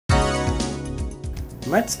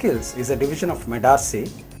Medskills is a division of Medskills.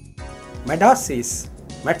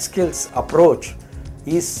 Medskills approach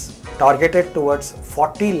is targeted towards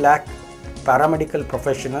 40 lakh paramedical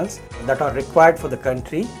professionals that are required for the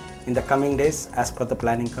country in the coming days as per the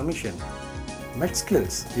Planning Commission.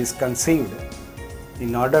 Medskills is conceived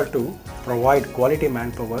in order to provide quality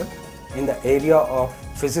manpower in the area of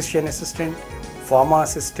physician assistant, pharma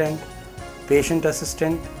assistant, patient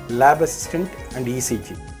assistant, lab assistant and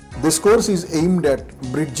ECG. This course is aimed at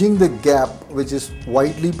bridging the gap which is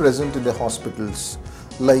widely present in the hospitals.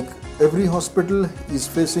 Like every hospital is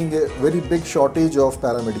facing a very big shortage of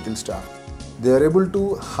paramedical staff. They are able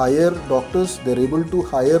to hire doctors, they are able to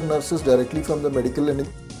hire nurses directly from the medical and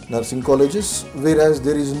nursing colleges, whereas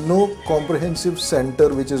there is no comprehensive center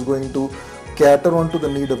which is going to cater onto the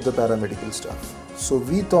need of the paramedical staff. So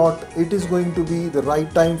we thought it is going to be the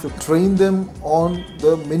right time to train them on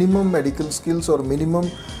the minimum medical skills or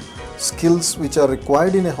minimum skills which are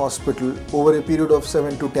required in a hospital over a period of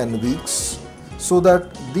 7 to 10 weeks, so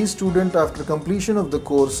that the student after completion of the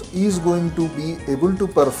course is going to be able to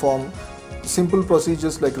perform simple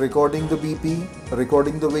procedures like recording the BP,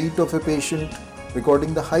 recording the weight of a patient,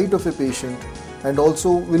 recording the height of a patient, and also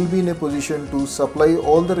will be in a position to supply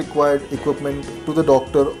all the required equipment to the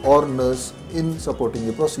doctor or nurse in supporting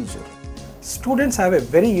the procedure. Students have a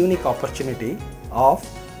very unique opportunity of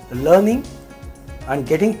learning and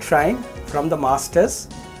getting trained from the masters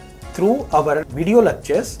through our video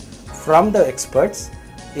lectures from the experts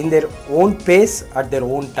in their own pace at their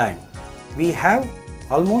own time. We have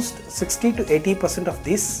almost 60 to 80% of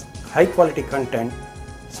this high quality content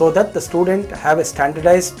so that the student have a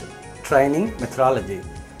standardized training methodology.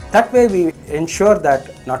 That way we ensure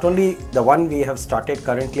that not only the one we have started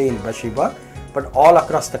currently in Bashiba, but all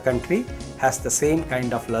across the country has the same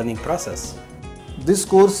kind of learning process. This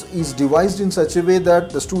course is devised in such a way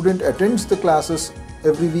that the student attends the classes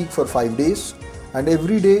every week for 5 days, and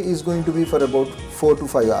every day is going to be for about 4 to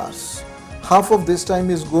 5 hours. Half of this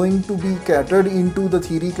time is going to be catered into the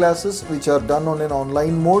theory classes which are done on an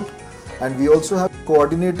online mode, and we also have a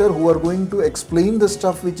coordinator who are going to explain the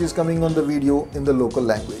stuff which is coming on the video in the local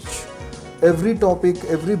language. Every topic,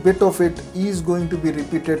 every bit of it is going to be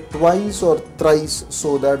repeated twice or thrice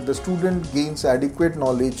so that the student gains adequate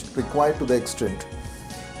knowledge required to the extent.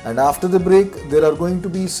 And after the break, there are going to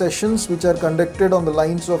be sessions which are conducted on the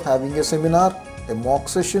lines of having a seminar, a mock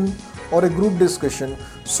session or a group discussion,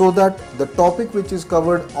 so that the topic which is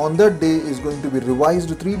covered on that day is going to be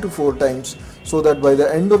revised 3 to 4 times, so that by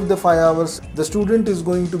the end of the 5 hours, the student is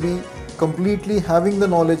going to be completely having the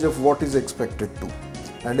knowledge of what is expected to.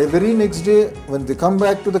 And the very next day, when they come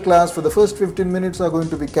back to the class, for the first 15 minutes are going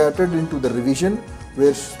to be catered into the revision,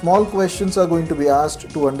 where small questions are going to be asked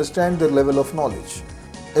to understand their level of knowledge.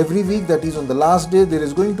 Every week, that is on the last day, there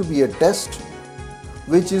is going to be a test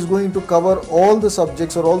which is going to cover all the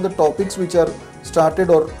subjects or all the topics which are started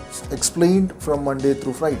or explained from Monday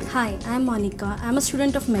through Friday. Hi, I am Monica. I am a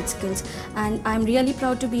student of Medskills and I am really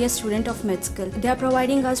proud to be a student of Medskills. They are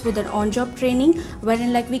providing us with an on-job training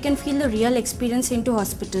wherein we can feel the real experience into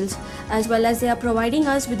hospitals, as well as they are providing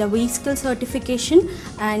us with a Medskills certification,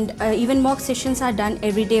 and even mock sessions are done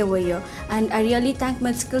every day over here. And I really thank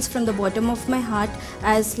Medskills from the bottom of my heart,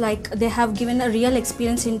 as they have given a real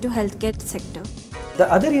experience into healthcare sector.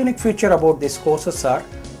 The other unique feature about these courses are,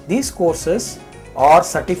 these courses are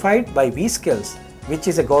certified by Medskills, which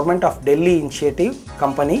is a Government of Delhi initiative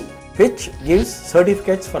company which gives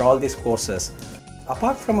certificates for all these courses.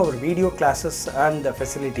 Apart from our video classes and the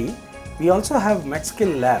facility, we also have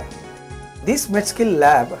Medskill Lab. This Medskill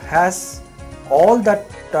Lab has all that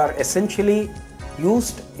are essentially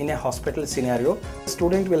used in a hospital scenario. The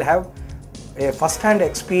student will have a first-hand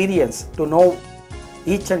experience to know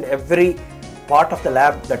each and every part of the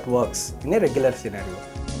lab that works in a regular scenario.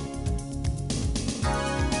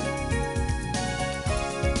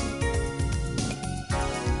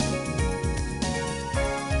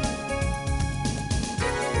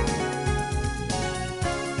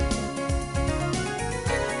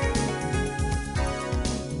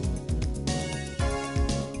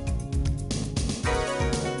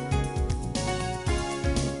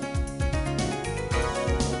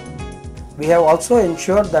 We have also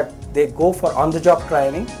ensured that they go for on-the-job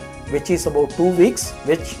training, which is about 2 weeks,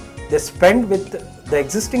 which they spend with the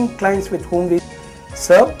existing clients with whom we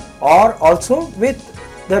serve, or also with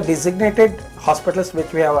the designated hospitals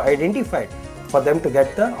which we have identified for them to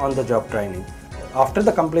get the on-the-job training. After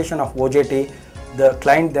the completion of OJT, the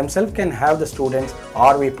client themselves can have the students,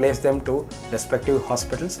 or we place them to respective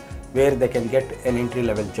hospitals where they can get an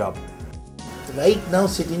entry-level job. Right now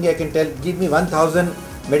sitting here I can tell, give me 1000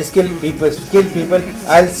 skilled people,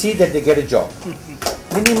 I'll see that they get a job.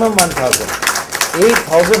 Minimum 1000.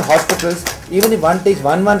 8,000 hospitals, even if one takes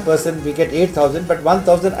one person, we get 8,000, but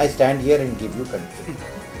 1,000 I stand here and give you country.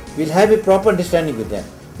 We'll have a proper understanding with them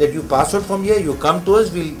that you pass out from here, you come to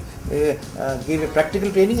us, we'll give a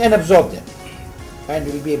practical training and absorb them. And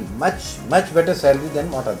it will be a much better salary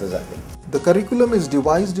than what others are paying. The curriculum is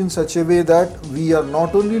devised in such a way that we are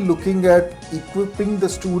not only looking at equipping the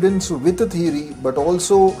students with the theory, but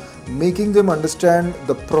also making them understand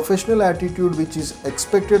the professional attitude which is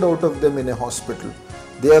expected out of them in a hospital.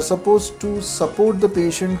 They are supposed to support the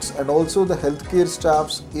patients and also the healthcare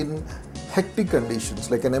staffs in hectic conditions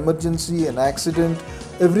like an emergency, an accident.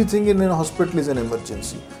 Everything in a hospital is an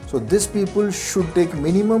emergency. So these people should take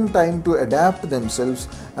minimum time to adapt themselves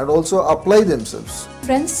and also apply themselves.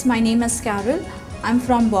 Friends, my name is Carol. I'm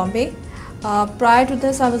from Bombay. Prior to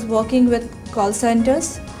this, I was working with call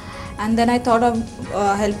centers, and then I thought of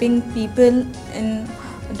helping people in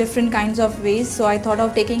different kinds of ways. So I thought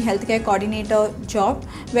of taking healthcare coordinator job,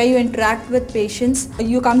 where you interact with patients.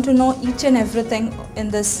 You come to know each and everything in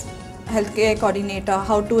this healthcare coordinator,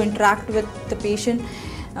 how to interact with the patient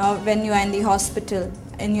when you are in the hospital,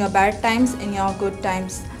 in your bad times, in your good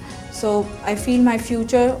times. So I feel my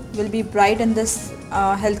future will be bright in this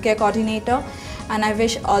healthcare coordinator, and I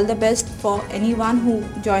wish all the best for anyone who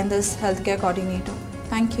join this healthcare coordinator.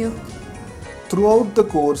 Thank you. Throughout the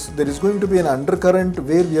course, there is going to be an undercurrent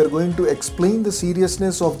where we are going to explain the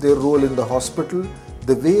seriousness of their role in the hospital,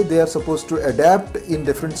 the way they are supposed to adapt in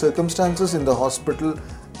different circumstances in the hospital,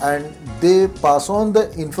 and they pass on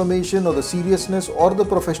the information or the seriousness or the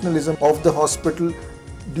professionalism of the hospital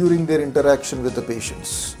during their interaction with the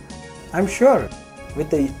patients. I'm sure with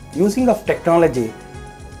the using of technology,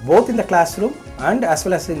 both in the classroom and as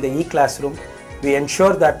well as in the e-classroom, we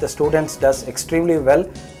ensure that the students does extremely well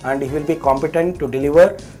and he will be competent to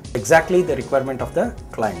deliver exactly the requirement of the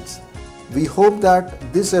clients. We hope that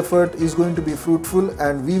this effort is going to be fruitful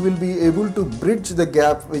and we will be able to bridge the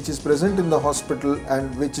gap which is present in the hospital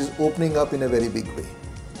and which is opening up in a very big way.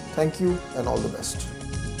 Thank you and all the best.